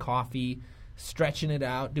 getting another coffee, stretching it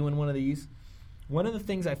out, doing one of these. One of the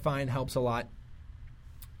things I find helps a lot,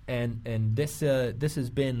 and this has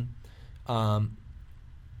been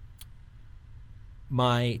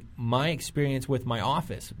my experience with my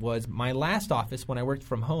office, was my last office when I worked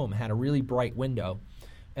from home had a really bright window,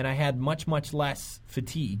 and I had much less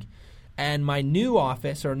fatigue. And my new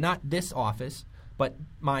office, or not this office, but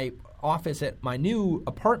my office at my new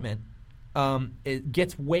apartment, it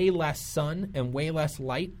gets way less sun and way less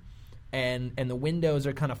light. And the windows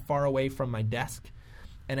are kind of far away from my desk,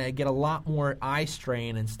 and I get a lot more eye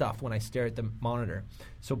strain and stuff when I stare at the monitor.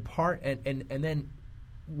 So and then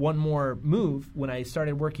one more move, when I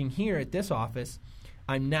started working here at this office,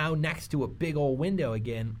 I'm now next to a big old window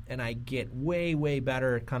again, and I get way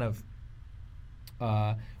better kind of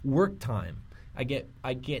work time. I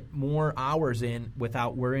get more hours in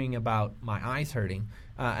without worrying about my eyes hurting.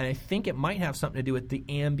 And I think it might have something to do with the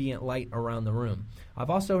ambient light around the room.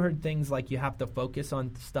 I've also heard things like you have to focus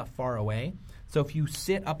on stuff far away. So if you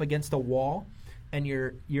sit up against a wall and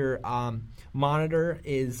your monitor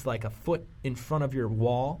is like a foot in front of your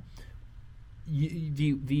wall,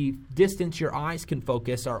 the distance your eyes can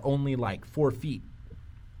focus are only like 4 feet.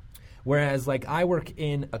 Whereas like I work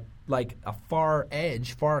in a far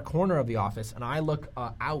corner of the office, and I look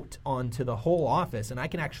out onto the whole office, and I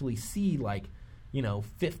can actually see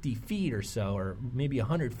 50 feet or so, or maybe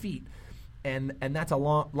 100 feet. And that's a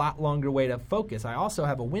lot longer way to focus. I also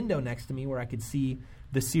have a window next to me where I could see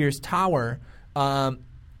the Sears Tower, and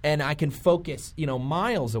I can focus,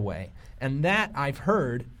 miles away. And that, I've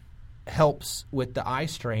heard, helps with the eye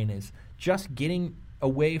strain, is just getting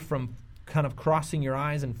away from kind of crossing your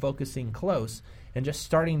eyes and focusing close, and just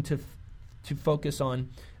starting to focus on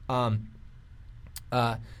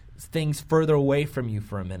things further away from you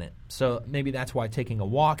for a minute. So maybe that's why taking a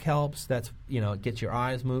walk helps. That's, it gets your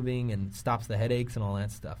eyes moving and stops the headaches and all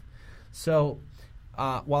that stuff. So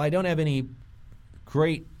while I don't have any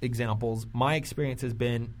great examples, my experience has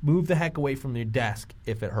been move the heck away from your desk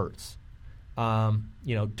if it hurts.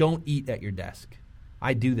 Don't eat at your desk.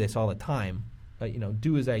 I do this all the time.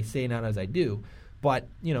 Do as I say, not as I do. But,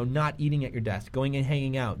 not eating at your desk, going and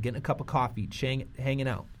hanging out, getting a cup of coffee, hanging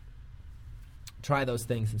out. Try those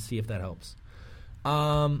things and see if that helps.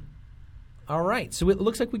 All right, so it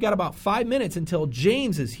looks like we got about 5 minutes until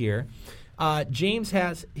James is here. James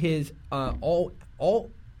has his all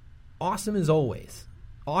awesome as always,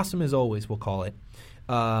 we'll call it,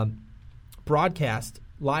 live broadcast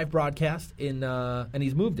and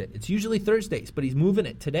he's moved it. It's usually Thursdays, but he's moving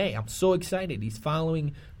it today. I'm so excited. He's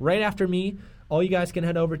following right after me. All you guys can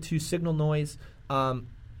head over to Signal Noise. I'll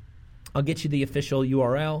get you the official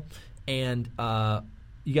URL, and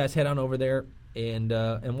you guys head on over there and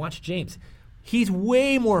watch James. He's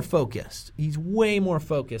way more focused. He's way more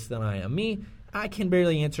focused than I am. Me, I can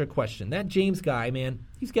barely answer a question. That James guy, man,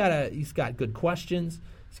 he's got good questions.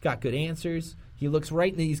 He's got good answers. He looks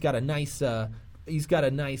right. He's got a nice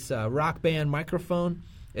rock band microphone.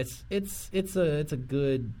 It's a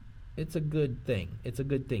good thing. It's a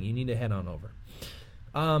good thing. You need to head on over.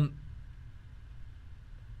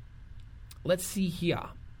 Let's see here.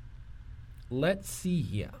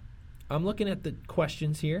 I'm looking at the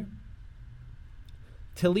questions here.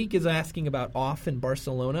 Talik is asking about Off in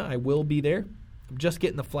Barcelona. I will be there. I'm just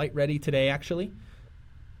getting the flight ready today, actually.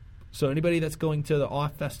 So anybody that's going to the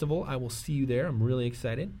Off Festival, I will see you there. I'm really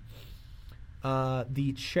excited.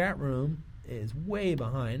 The chat room is way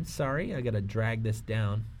behind. Sorry, I got to drag this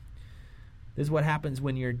down. This is what happens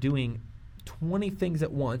when you're doing 20 things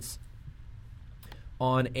at once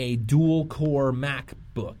on a dual-core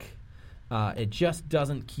MacBook. It just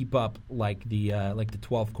doesn't keep up like the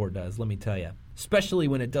 12-core does, let me tell you. Especially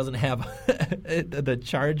when it doesn't have the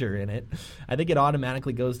charger in it. I think it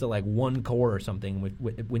automatically goes to like 1 core or something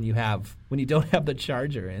when you don't have the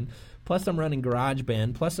charger in. Plus, I'm running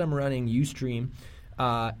GarageBand. Plus, I'm running Ustream.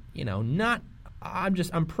 I'm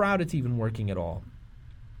proud it's even working at all.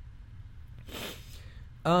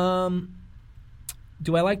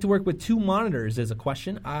 Do I like to work with 2 monitors is a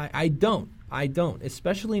question. I don't,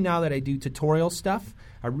 especially now that I do tutorial stuff.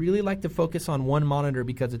 I really like to focus on 1 monitor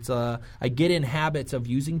because I get in habits of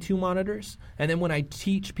using 2 monitors, and then when I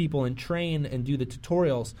teach people and train and do the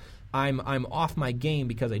tutorials, I'm off my game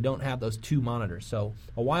because I don't have those 2 monitors. So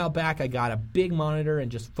a while back I got a big monitor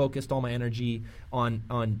and just focused all my energy on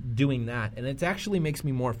doing that, and it actually makes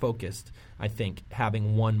me more focused, I think,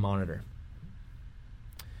 having 1 monitor.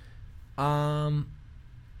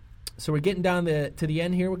 So we're getting down to the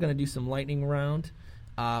end here. We're going to do some lightning round,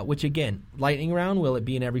 which again, lightning round, will it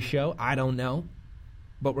be in every show? I don't know,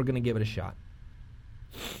 but we're going to give it a shot.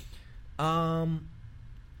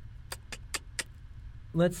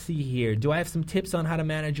 Let's see here. Do I have some tips on how to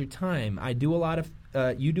manage your time? I do a lot of,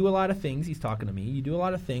 you do a lot of things. He's talking to me. You do a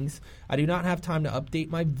lot of things. I do not have time to update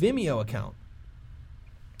my Vimeo account.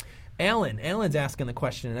 Alan's asking the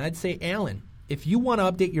question, and I'd say, Alan, if you want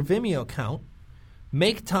to update your Vimeo account,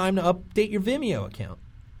 make time to update your Vimeo account.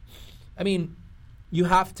 I mean, you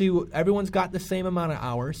have to, everyone's got the same amount of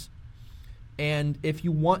hours, and if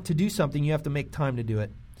you want to do something, you have to make time to do it.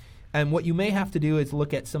 And what you may have to do is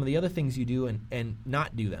look at some of the other things you do and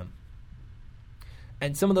not do them.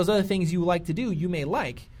 And some of those other things you like to do, you may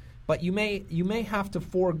like, but you may have to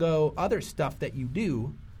forego other stuff that you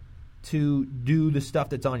do to do the stuff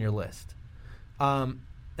that's on your list. And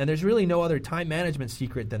there's really no other time management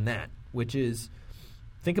secret than that, which is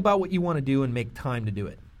think about what you want to do and make time to do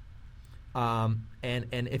it. And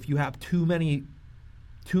if you have too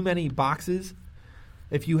many boxes,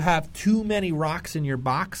 if you have too many rocks in your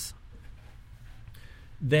box,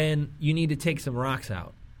 then you need to take some rocks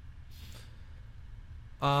out.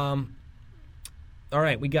 All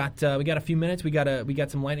right, we got a few minutes. We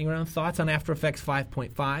got some lightning round thoughts on After Effects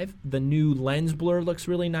 5.5. The new lens blur looks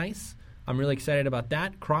really nice. I'm really excited about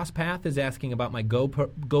that. CrossPath is asking about my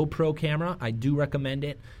GoPro camera. I do recommend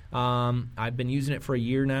it. I've been using it for a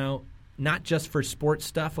year now, not just for sports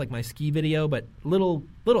stuff like my ski video, but little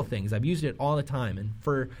things. I've used it all the time, and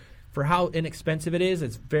for how inexpensive it is,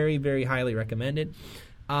 it's very, very highly recommended.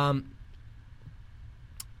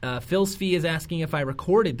 Phil's Fee is asking if I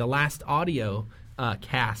recorded the last audio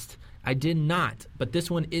cast. I did not, but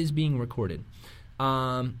this one is being recorded.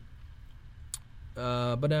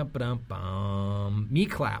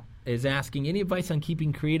 Meeclap is asking any advice on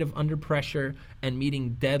keeping creative under pressure and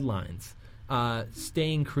meeting deadlines.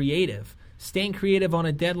 Staying creative on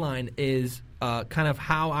a deadline is kind of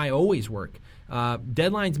how I always work.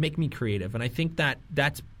 Deadlines make me creative, and I think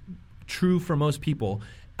that's true for most people.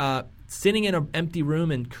 Sitting in an empty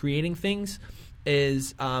room and creating things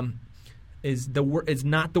is not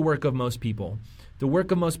the work of most people. The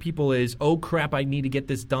work of most people is, oh crap, I need to get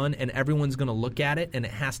this done, and everyone's going to look at it, and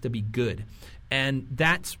it has to be good. And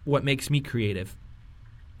that's what makes me creative,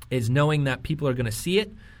 is knowing that people are going to see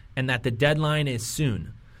it and that the deadline is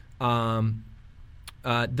soon.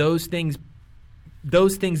 Those things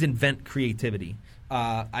invent creativity.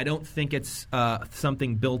 I don't think it's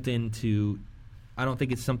something built into. I don't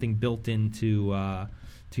think it's something built into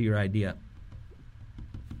to your idea.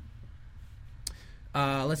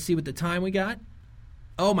 Let's see what the time we got.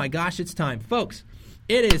 Oh my gosh, it's time. Folks,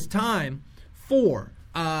 it is time for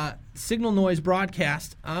Signal Noise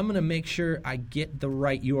Broadcast. I'm going to make sure I get the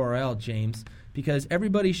right URL, James, because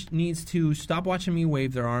everybody needs to stop watching me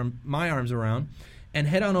wave my arms around and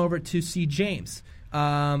head on over to see James.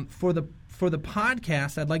 For the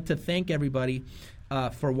podcast, I'd like to thank everybody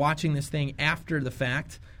for watching this thing after the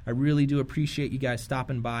fact. I really do appreciate you guys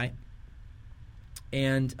stopping by.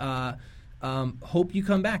 And hope you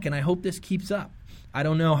come back, and I hope this keeps up. I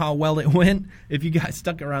don't know how well it went. If you guys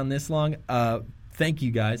stuck around this long, thank you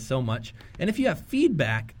guys so much. And if you have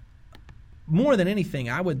feedback, more than anything,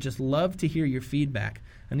 I would just love to hear your feedback.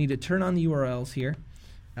 I need to turn on the URLs here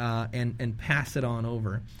and pass it on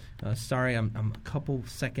over. Sorry, I'm a couple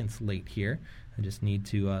seconds late here. I just need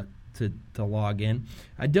to log in.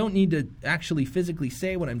 I don't need to actually physically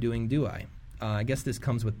say what I'm doing, do I? I guess this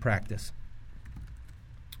comes with practice.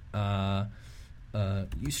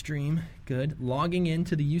 Ustream, good. Logging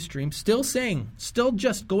into the Ustream, still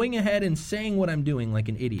just going ahead and saying what I'm doing like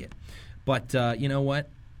an idiot. But you know what?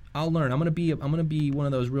 I'll learn. I'm gonna be one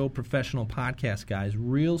of those real professional podcast guys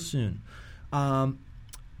real soon.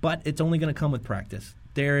 But it's only gonna come with practice.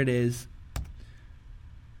 There it is.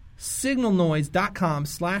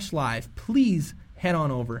 Signalnoise.com/live. Please head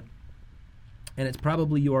on over. And it's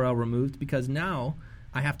probably URL removed because now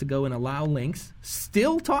I have to go and allow links,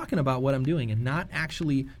 still talking about what I'm doing and not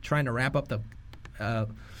actually trying to wrap up the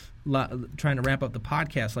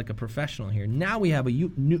podcast like a professional here. Now we have a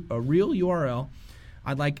real URL.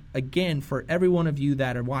 I'd like, again, for every one of you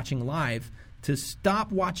that are watching live to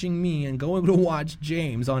stop watching me and go to watch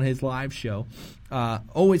James on his live show.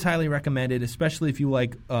 Always highly recommended, especially if you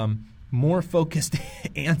like more focused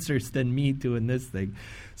answers than me doing this thing.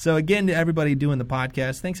 So again, to everybody doing the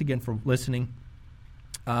podcast, thanks again for listening.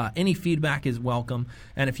 Any feedback is welcome.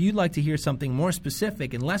 And if you'd like to hear something more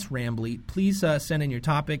specific and less rambly, please send in your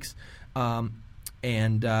topics, and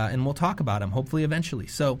we'll talk about them, hopefully eventually.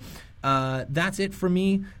 So that's it for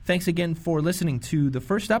me. Thanks again for listening to the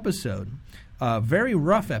first episode. Very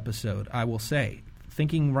rough episode, I will say.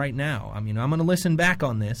 Thinking right now, I mean, I'm going to listen back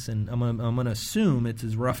on this, and I'm going to assume it's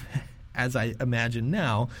as rough as I imagine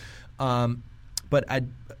now. But I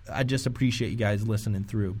just appreciate you guys listening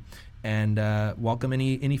through. And welcome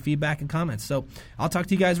any feedback and comments. So I'll talk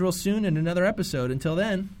to you guys real soon in another episode. Until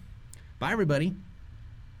then, bye, everybody.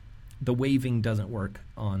 The waving doesn't work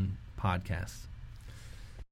on podcasts.